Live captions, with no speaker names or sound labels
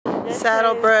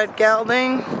Saddlebred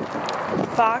gelding.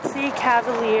 Foxy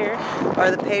Cavalier.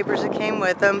 Are the papers that came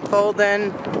with them. Foaled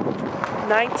in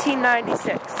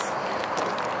 1996.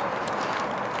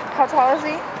 How tall is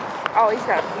he? Oh, he's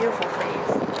got a beautiful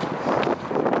face.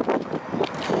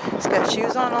 He's got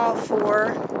shoes on all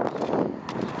four.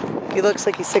 He looks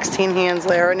like he's 16 hands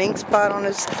there. An ink spot on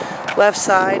his left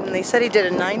side. And they said he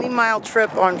did a 90-mile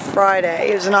trip on Friday.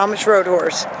 He was an Amish road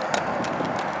horse.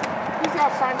 He's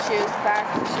got front shoes, back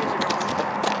shoes are gone.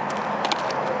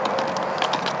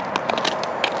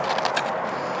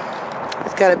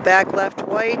 He's got a back left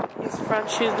white. His front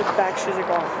shoes, the back shoes are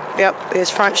gone. Yep, his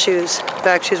front shoes.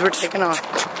 Back shoes were taken off.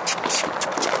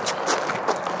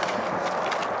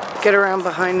 Get around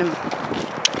behind him.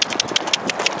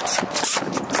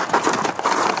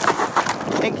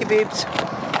 Thank you, Beebs.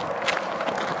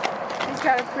 He's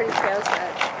got a pretty tail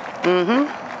set.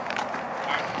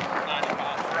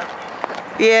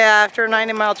 Yeah, after a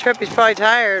 90-mile trip, he's probably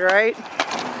tired, right?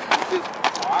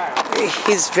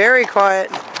 He's very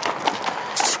quiet.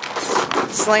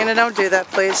 Selena, don't do that,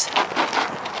 please.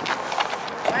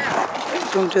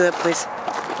 Wow. Don't do that, please.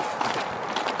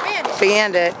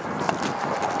 Band it.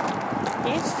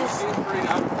 He's just...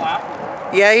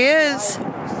 Yeah, he is.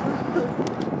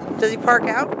 Does he park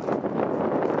out?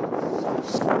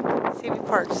 See if he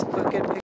parks. We'll get a picture.